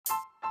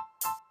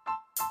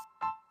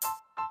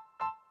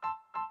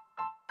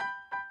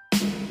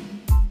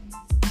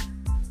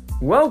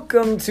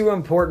Welcome to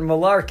Important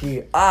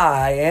Malarkey.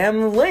 I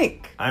am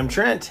Link. I'm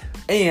Trent.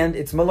 And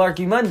it's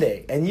Malarkey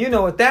Monday. And you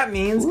know what that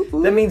means.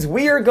 Woo-hoo. That means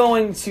we are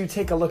going to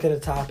take a look at a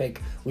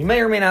topic we may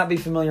or may not be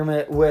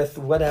familiar with,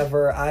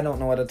 whatever. I don't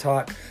know how to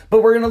talk.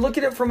 But we're going to look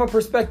at it from a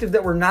perspective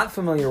that we're not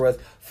familiar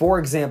with. For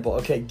example,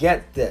 okay,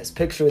 get this.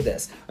 Picture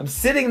this. I'm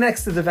sitting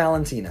next to the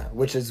Valentina,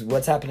 which is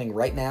what's happening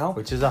right now.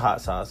 Which is a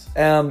hot sauce.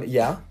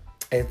 Yeah.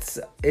 It's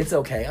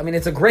okay. I mean,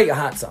 it's a great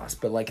hot sauce,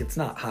 but like it's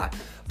not hot.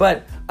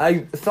 But I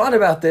thought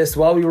about this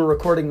while we were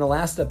recording the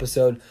last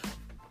episode.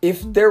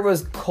 If there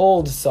was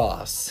cold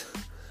sauce,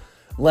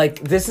 like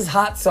this is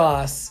hot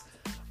sauce,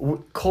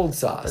 cold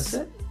sauce. That's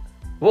it?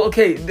 Well,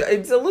 okay,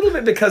 it's a little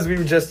bit because we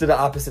just did an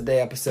opposite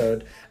day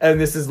episode, and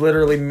this is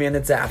literally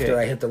minutes after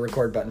I hit the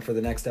record button for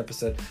the next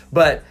episode.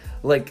 But,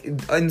 like,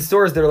 in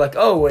stores, they're like,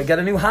 oh, I got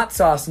a new hot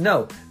sauce.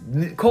 No,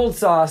 cold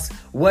sauce.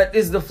 What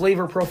is the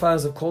flavor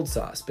profiles of cold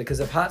sauce? Because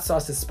if hot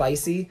sauce is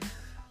spicy,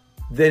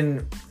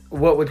 then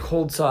what would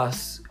cold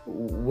sauce,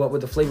 what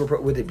would the flavor,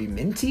 would it be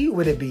minty?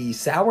 Would it be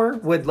sour?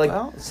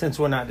 Well, since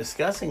we're not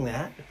discussing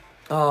that.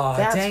 Oh,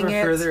 that's dang for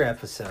it. further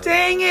episodes.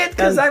 Dang it,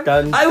 because I was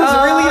dun.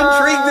 really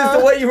intrigued as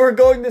to what you were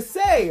going to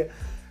say.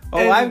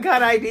 Oh, I've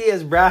got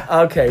ideas, bruh.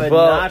 Okay, but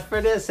well, not for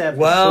this episode.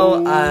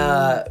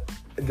 Well,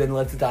 then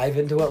let's dive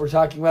into what we're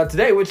talking about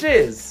today, which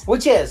is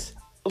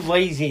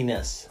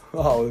laziness.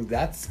 Oh,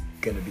 that's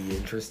going to be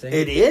interesting.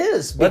 It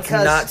is. Let's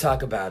because not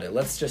talk about it.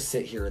 Let's just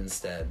sit here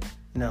instead.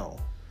 No.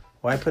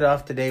 Why put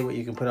off today what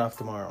you can put off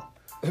tomorrow?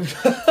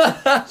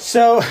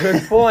 So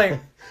good point.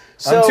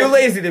 So, I'm too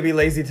lazy to be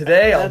lazy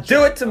today. I'll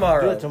do it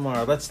tomorrow. Do it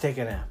tomorrow. Let's take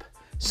a nap.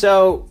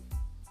 So,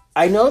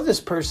 I know this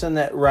person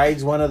that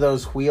rides one of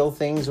those wheel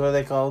things. What are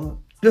they called?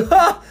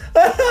 I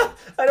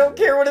don't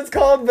care what it's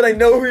called, but I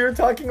know who you're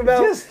talking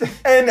about.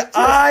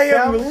 I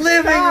am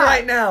living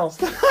right now.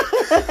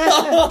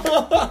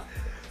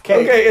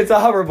 Okay, it's a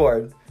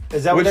hoverboard.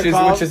 Is that what they're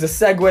called? Which is a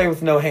Segway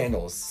with no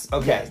handles.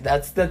 Okay.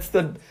 That's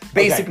the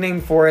basic name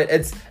for it.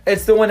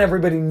 It's the one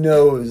everybody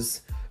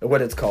knows what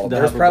it's called.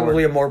 There's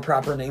probably a more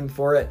proper name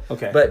for it.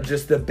 Okay. But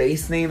just the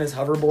base name is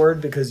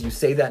hoverboard because you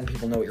say that and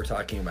people know what you're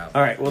talking about.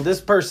 All right. Well,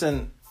 this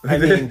person, I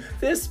mean,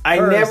 I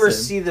never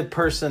see the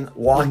person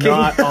walking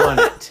not on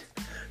it.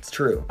 It's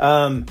true.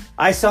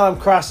 I saw him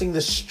crossing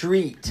the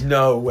street.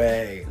 No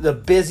way. The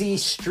busy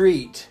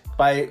street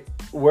by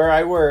where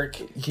I work.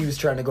 He was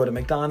trying to go to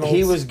McDonald's.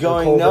 He was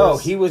going, no,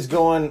 he was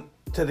going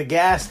to the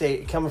gas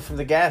station, coming from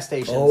the gas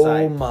station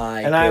side. Oh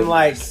my And I'm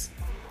like,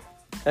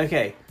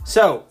 okay.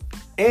 So,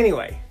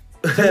 anyway,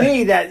 to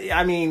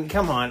me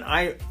come on.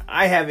 I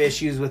have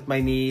issues with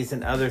my knees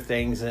and other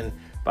things, but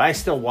I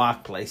still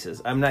walk places.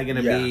 I'm not going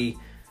to be,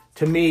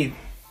 to me,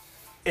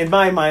 in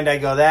my mind, I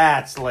go,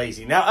 that's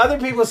lazy. Now, other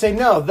people say,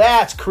 no,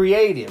 that's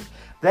creative.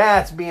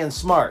 That's being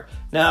smart.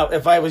 Now,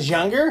 if I was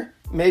younger,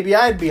 maybe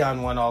I'd be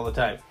on one all the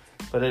time.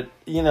 But,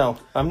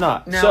 I'm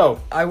not. Now,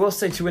 so I will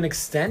say to an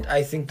extent,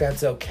 I think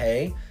that's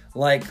okay.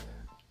 Like,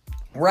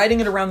 riding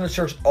it around the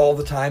church all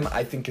the time,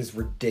 I think is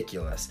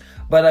ridiculous.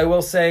 But I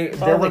will say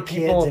there were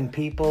people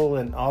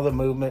and all the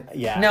movement.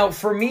 Yeah. Now,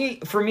 for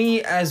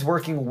me, as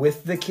working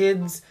with the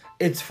kids,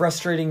 it's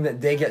frustrating that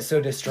they get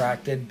so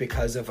distracted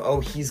because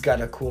of, he's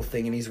got a cool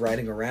thing and he's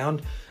riding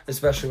around,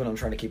 especially when I'm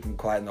trying to keep him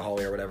quiet in the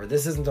hallway or whatever.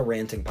 This isn't a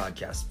ranting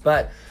podcast.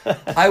 But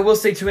I will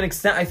say to an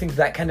extent, I think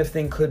that kind of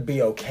thing could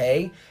be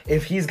okay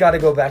if he's got to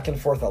go back and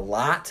forth a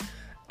lot.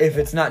 If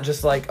it's not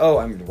just like,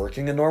 I'm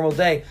working a normal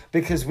day.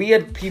 Because we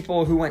had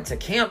people who went to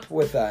camp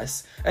with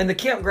us, and the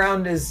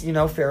campground is,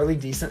 fairly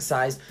decent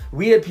size.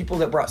 We had people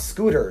that brought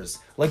scooters,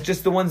 like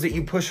just the ones that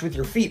you push with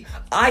your feet.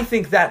 I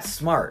think that's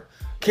smart.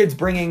 Kids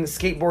bringing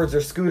skateboards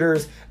or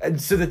scooters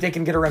so that they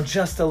can get around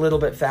just a little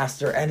bit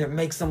faster, and it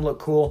makes them look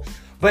cool.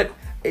 But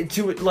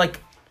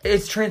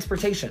it's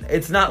transportation.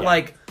 It's not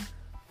like...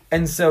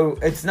 And so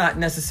it's not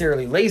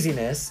necessarily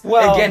laziness.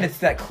 Well, again, it's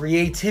that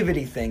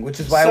creativity thing, which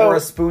is why I wore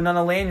a spoon on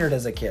a lanyard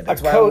as a kid. That's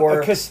why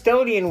a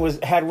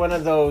custodian had one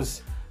of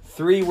those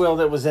 3-wheel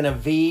that was in a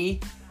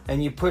V,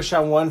 and you push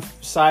on one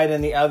side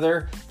and the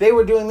other. They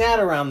were doing that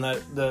around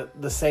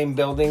the same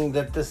building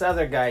that this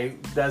other guy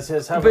does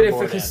his hoverboard. But if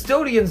a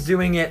custodian's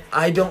doing it,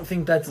 I don't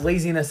think that's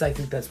laziness. I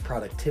think that's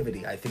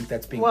productivity. I think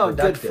that's being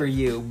productive. Good for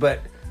you,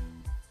 but...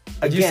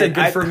 Again, you said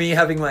good for me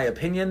having my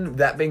opinion,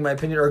 that being my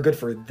opinion, or good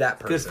for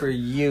that person? Good for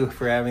you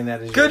for having that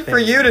as your opinion. Good for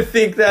you to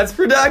think that's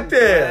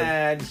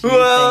productive.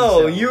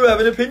 Well, you have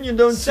an opinion,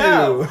 don't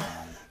you?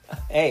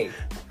 Hey,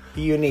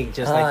 unique,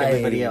 just like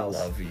everybody else.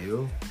 I love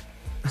you.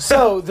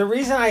 So, the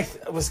reason I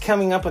was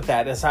coming up with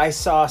that is I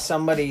saw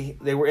somebody,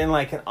 they were in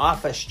like an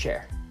office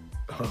chair.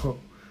 Oh.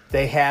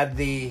 They had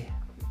the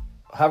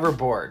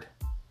hoverboard,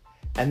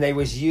 and they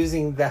was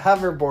using the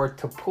hoverboard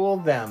to pull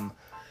them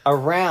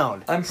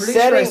around. I'm pretty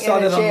sure I saw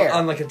that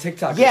on like a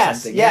TikTok or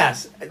something.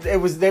 Yes.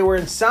 They were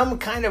in some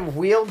kind of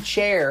wheeled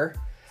chair.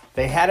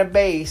 They had a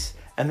base,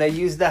 and they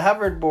used the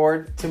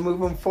hoverboard to move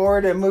them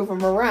forward and move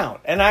them around.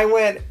 And I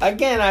went,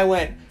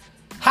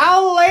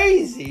 how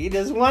lazy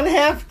does one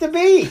have to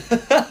be?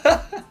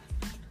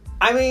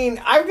 I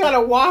mean, I've got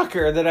a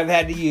walker that I've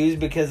had to use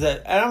because,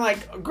 and I'm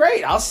like,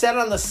 great, I'll sit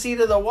on the seat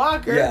of the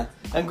walker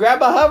and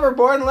grab a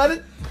hoverboard and let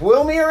it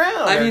wheel me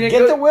around. I mean,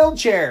 get the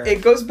wheelchair.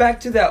 It goes back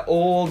to that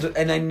old,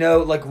 and I know,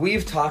 like,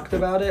 we've talked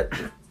about it,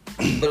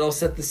 but I'll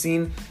set the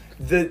scene.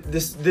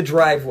 The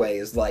driveway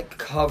is, like,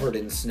 covered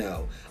in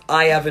snow.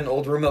 I have an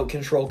old remote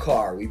control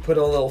car. We put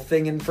a little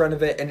thing in front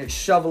of it, and it's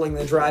shoveling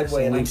the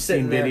driveway, and I'm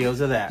sitting there. We've seen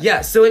videos of that.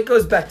 Yeah, so it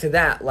goes back to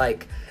that.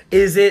 Like,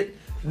 is it...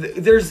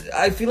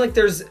 I feel like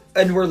there's,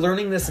 and we're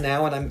learning this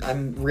now, and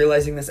I'm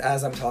realizing this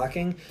as I'm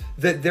talking,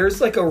 that there's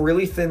like a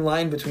really thin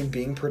line between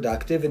being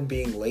productive and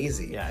being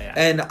lazy. Yeah.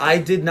 And I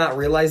did not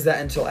realize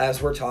that until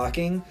as we're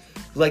talking,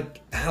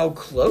 like how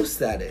close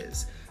that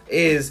is.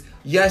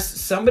 Yes,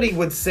 somebody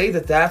would say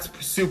that that's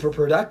super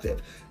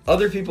productive.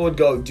 Other people would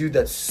go, dude,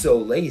 that's so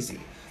lazy.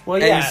 Well,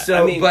 yeah, and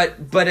so, I mean,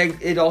 but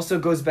it also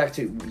goes back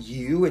to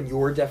you and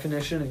your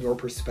definition and your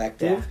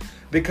perspective. Yeah.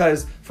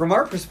 Because from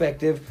our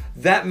perspective,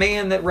 that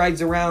man that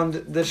rides around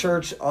the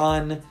church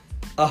on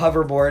a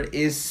hoverboard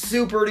is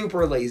super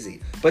duper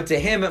lazy. But to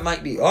him, it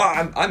might be,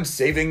 I'm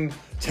saving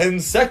 10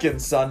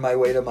 seconds on my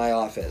way to my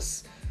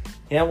office.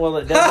 Yeah, well,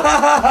 it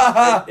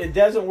doesn't. it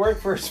doesn't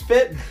work for his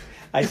Fitbit.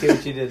 I see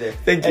what you did there.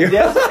 Thank you. It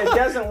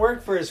doesn't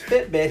work for his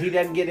Fitbit. He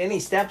doesn't get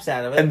any steps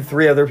out of it. And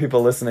 3 other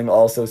people listening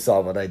also saw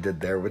what I did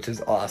there, which is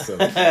awesome.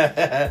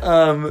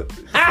 So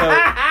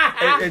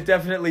it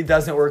definitely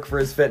doesn't work for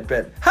his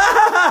Fitbit.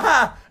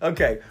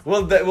 Okay,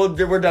 well,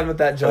 we're done with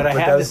that joke. But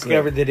I have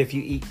discovered that if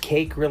you eat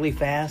cake really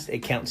fast, it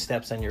counts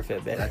steps on your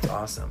Fitbit. That's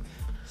awesome.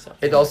 So,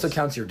 it also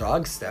counts your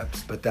dog's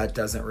steps, but that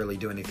doesn't really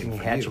do anything for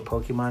you. Can you hatch a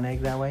Pokemon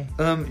egg that way?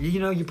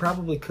 You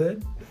probably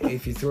could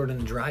if you threw it in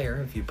the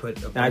dryer. If you put,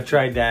 I've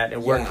tried that.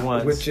 It worked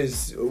once, which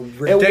is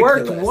ridiculous. It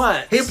worked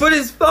once. He put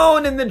his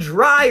phone in the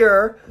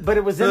dryer, but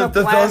it was in a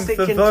plastic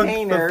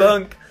container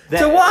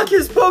to walk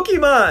his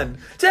Pokemon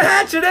to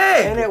hatch an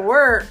egg, and it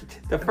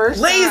worked the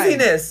first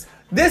laziness. time.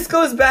 This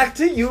goes back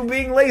to you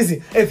being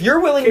lazy. If you're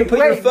willing to put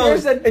your phone...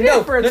 There's a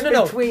difference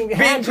between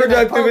being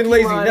productive and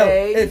lazy. No,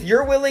 if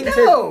you're willing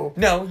to...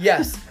 No,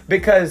 yes.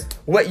 Because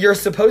what you're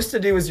supposed to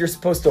do is you're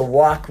supposed to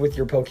walk with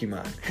your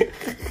Pokemon.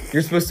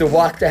 You're supposed to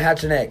walk to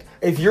hatch an egg.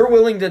 If you're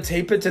willing to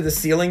tape it to the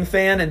ceiling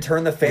fan and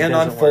turn the fan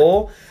on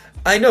full...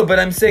 I know, but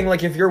I'm saying,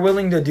 like, if you're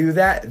willing to do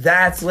that,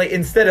 that's like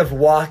instead of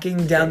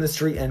walking down the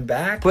street and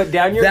back... Put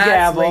down your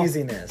gavel.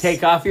 Laziness.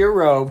 Take off your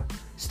robe.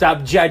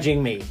 Stop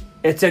judging me.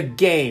 It's a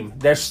game.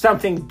 There's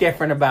something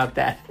different about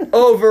that.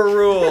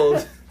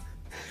 Overruled.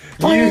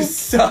 You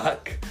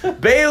suck.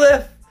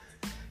 Bailiff,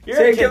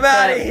 take him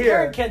out of here.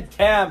 You're in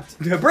contempt.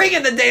 Bring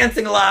in the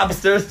dancing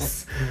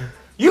lobsters.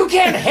 You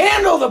can't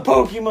handle the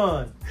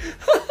Pokemon.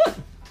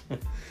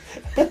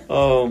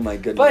 Oh, my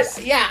goodness.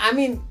 But, yeah, I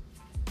mean,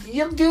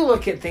 you do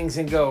look at things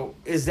and go,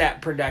 is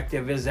that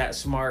productive? Is that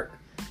smart?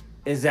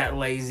 Is that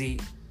lazy?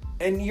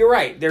 And you're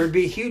right. There would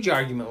be a huge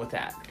argument with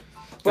that.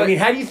 But, I mean,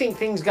 how do you think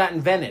things got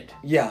invented?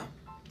 Yeah.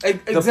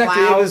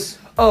 Exactly. It was,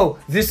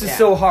 this is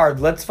so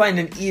hard. Let's find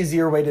an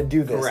easier way to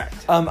do this.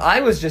 Correct.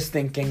 I was just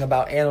thinking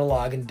about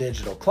analog and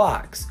digital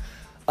clocks.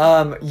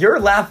 You're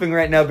laughing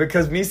right now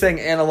because me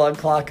saying analog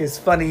clock is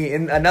funny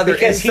in another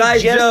inside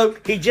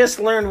joke. He just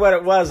learned what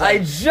it was I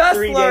just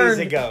 3 learned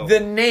days ago.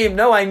 The name.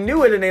 No, I knew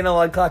what an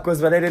analog clock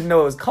was, but I didn't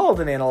know it was called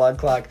an analog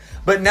clock.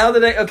 But now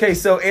that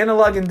so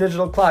analog and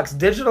digital clocks.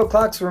 Digital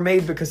clocks were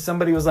made because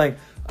somebody was like,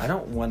 I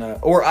don't want to,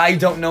 or I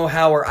don't know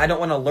how, or I don't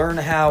want to learn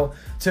how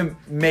to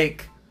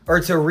make or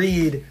to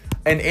read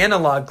an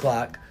analog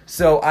clock.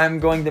 So I'm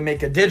going to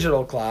make a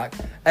digital clock.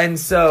 And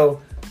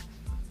so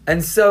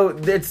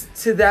it's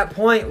to that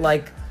point,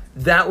 like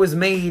that was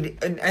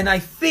made, and I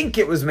think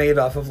it was made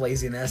off of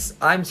laziness.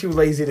 I'm too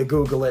lazy to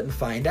Google it and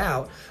find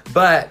out.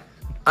 But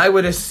I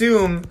would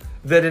assume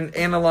that an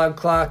analog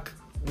clock,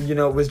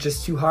 was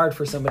just too hard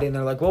for somebody. And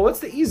they're like, well, what's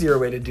the easier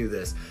way to do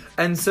this?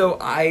 And so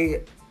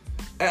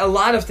a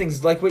lot of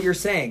things, like what you're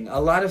saying, a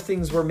lot of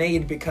things were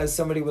made because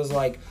somebody was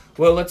like,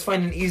 well, let's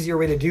find an easier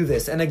way to do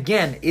this. And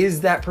again,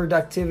 is that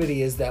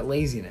productivity? Is that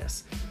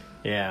laziness?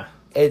 Yeah.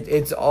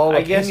 It's all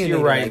I guess you're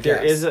right.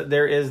 There is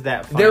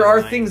that fine There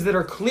are line. things that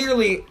are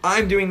clearly,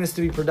 I'm doing this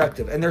to be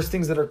productive. And there's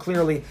things that are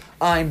clearly,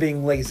 I'm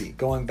being lazy.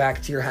 Going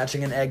back to your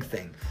hatching an egg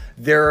thing.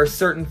 There are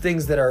certain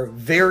things that are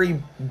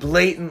very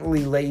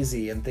blatantly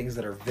lazy and things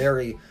that are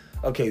very,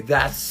 okay,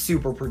 that's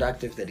super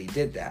productive that he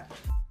did that.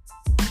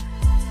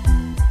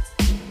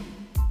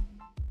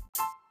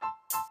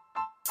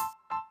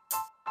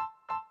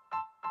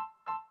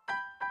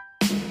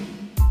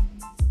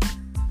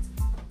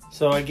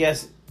 So I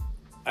guess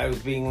I was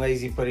being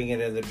lazy putting it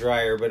in the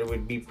dryer, but it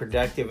would be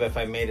productive if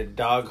I made a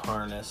dog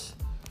harness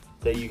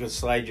that you could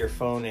slide your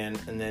phone in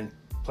and then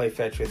play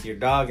fetch with your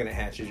dog and it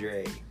hatches your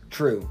egg.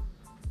 True.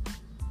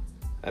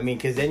 I mean,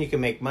 because then you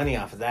can make money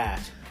off of that.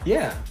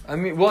 Yeah. I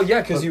mean, well,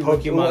 yeah, because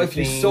if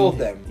you sold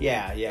them.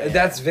 Yeah.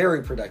 That's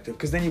very productive,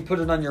 because then you put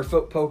it on your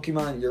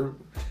Pokemon, I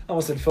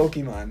almost said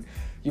Pokemon.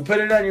 You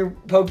put it on your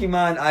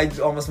Pokemon, I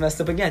almost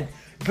messed up again.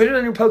 Put it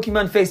on your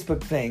Pokemon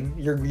Facebook thing,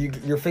 your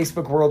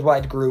Facebook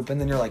worldwide group, and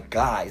then you're like,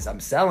 guys, I'm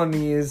selling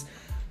these.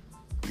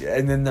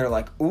 and then they're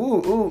like, ooh,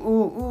 ooh,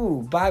 ooh,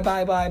 ooh, bye,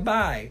 bye, bye,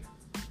 bye.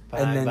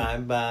 And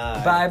then,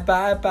 bye. Bye,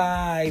 bye,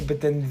 bye. But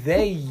then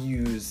they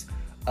use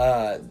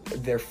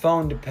their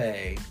phone to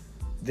pay.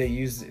 They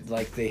use,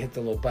 like, they hit the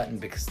little button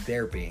because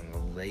they're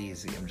being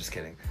lazy. I'm just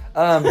kidding.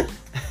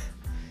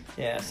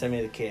 Yeah, send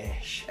me the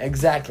cash.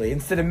 Exactly.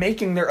 Instead of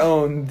making their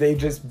own, they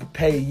just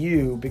pay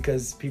you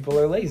because people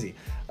are lazy.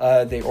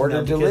 They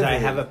order delivery. Because I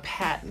have a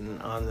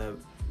patent on the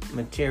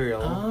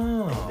material.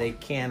 Oh. And they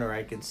can, or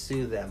I could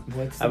sue them.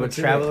 What's the I would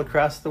material? travel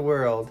across the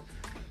world.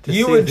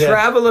 You would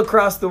travel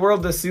across the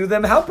world to sue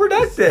them? How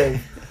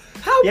productive.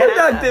 How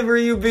productive are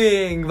you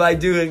being by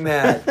doing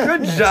that?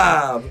 Good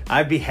job.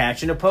 I'd be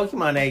hatching a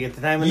Pokemon egg at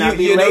the time and not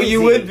be You know, lazy.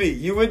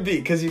 you would be,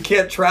 because you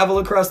can't travel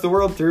across the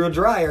world through a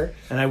dryer.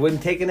 And I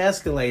wouldn't take an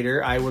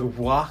escalator. I would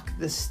walk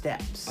the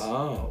steps.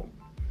 Oh.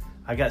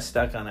 I got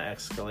stuck on an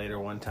escalator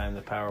one time.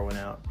 The power went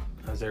out.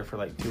 I was there for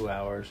like 2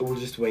 hours. We're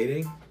just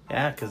waiting?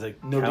 Yeah, because how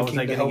Nobody was came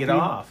I to going help to get you?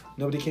 off?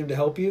 Nobody came to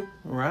help you?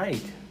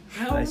 Right.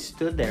 How? I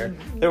stood there.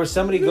 There was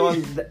somebody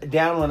going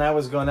down when I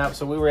was going up,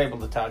 so we were able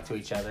to talk to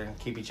each other and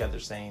keep each other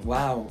sane.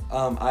 Wow.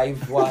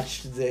 I've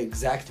watched the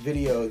exact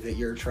video that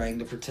you're trying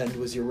to pretend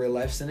was your real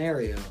life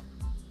scenario.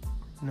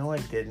 No, I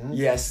didn't.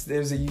 Yes,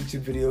 there's a YouTube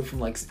video from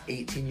like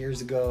 18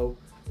 years ago.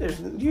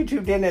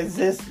 YouTube didn't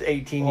exist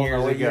 18 years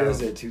What ago. year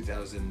is it?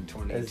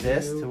 2022?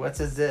 Exist?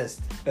 What's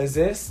exist?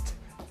 Assist?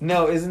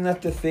 No, isn't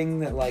that the thing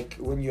that, like,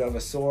 when you have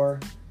a sore?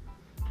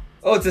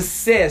 Oh, it's a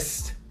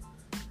cyst.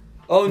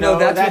 Oh, no,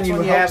 that's when you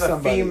help have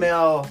somebody. a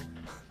female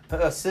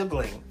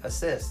sibling.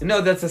 Assist.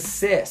 No, that's a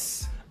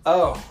cyst.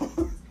 Oh.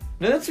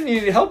 No, that's when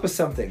you need help with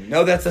something.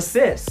 No, that's a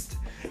cyst.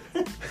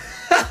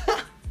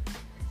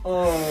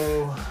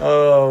 Oh.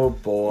 Oh,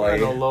 We're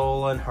in a boy.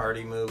 Lola and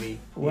Hardy movie.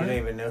 What? You don't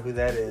even know who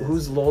that is.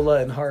 Who's Lola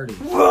and Hardy?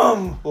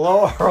 Boom!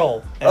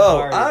 Laurel and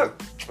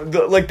Hardy.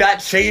 Like, that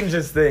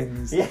changes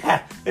things.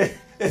 Yeah.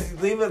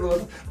 Leave it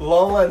with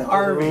Lola and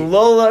Harvey.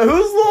 Lola.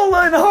 Who's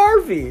Lola and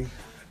Harvey?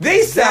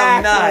 They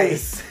sound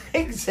nice.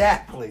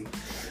 Exactly.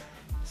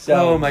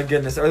 Oh my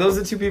goodness! Are those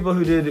the two people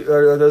who did?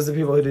 Or are those the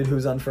people who did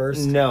Who's on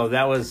First? No,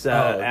 that was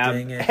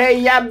dang it. Hey,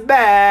 ya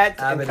bet!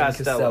 Abbott and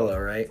Costello,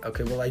 right?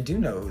 Okay, well I do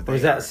know who they Or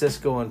was are. that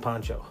Cisco and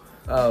Pancho?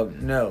 Oh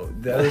no,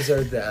 those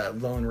are the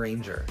Lone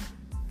Ranger.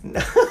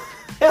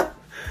 I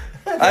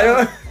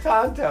don't.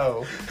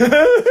 Tonto.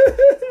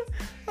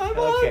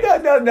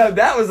 No,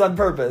 that was on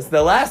purpose.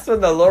 The last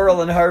one, the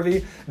Laurel and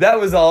Harvey, that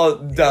was all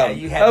dumb.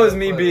 you had that was to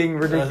me put being a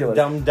ridiculous.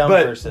 dumb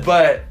but, person.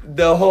 But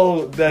the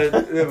whole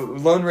the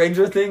Lone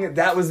Ranger thing,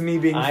 that was me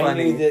being I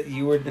funny. knew that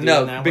you were doing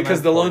No, that because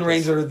on the Lone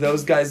purpose. Ranger,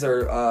 those guys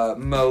are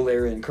Mo,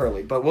 Larry, and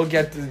Curly. But we'll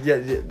get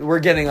to, we're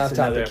getting off It's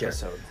another topic here.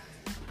 episode.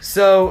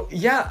 So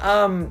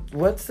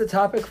what's the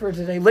topic for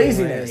today?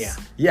 Laziness.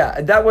 Yeah,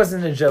 that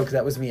wasn't a joke.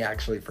 That was me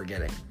actually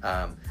forgetting.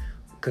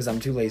 Because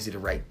I'm too lazy to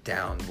write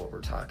down what we're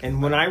talking.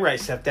 And when I write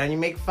stuff down, you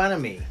make fun of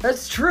me.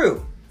 That's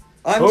true.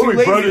 I'm Oh, too he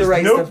lazy brought to his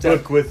write stuff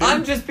notebook down. with him.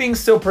 I'm just being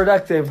so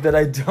productive that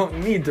I don't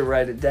need to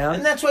write it down.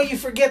 And that's why you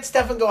forget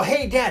stuff and go,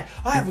 hey, Dad,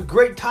 I have a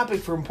great topic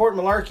for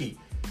important malarkey.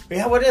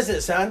 Yeah, what is it,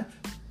 son?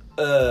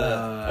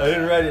 I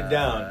didn't write it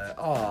down.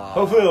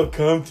 Hopefully it'll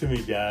come to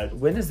me, Dad.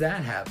 When has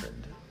that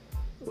happened?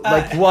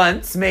 Like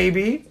once,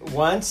 maybe?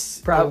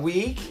 Once a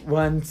week?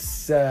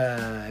 Once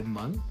a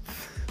month?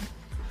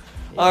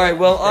 All right.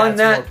 Well, on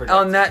That's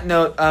that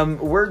note,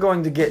 we're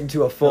going to get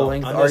into a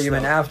full-length on this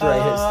argument note. after I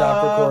hit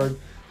stop record.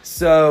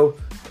 So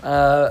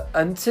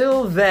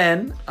until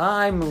then,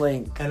 I'm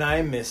Link. And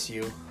I miss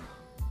you.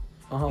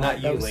 Oh,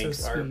 Not that you, was so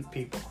Links, our sweet.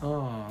 people.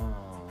 Oh.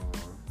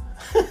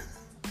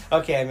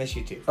 Okay, I miss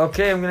you too.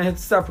 Okay, I'm gonna hit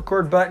the stop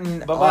record button.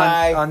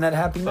 Bye-bye. On that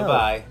happy note.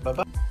 Bye-bye.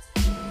 Bye-bye.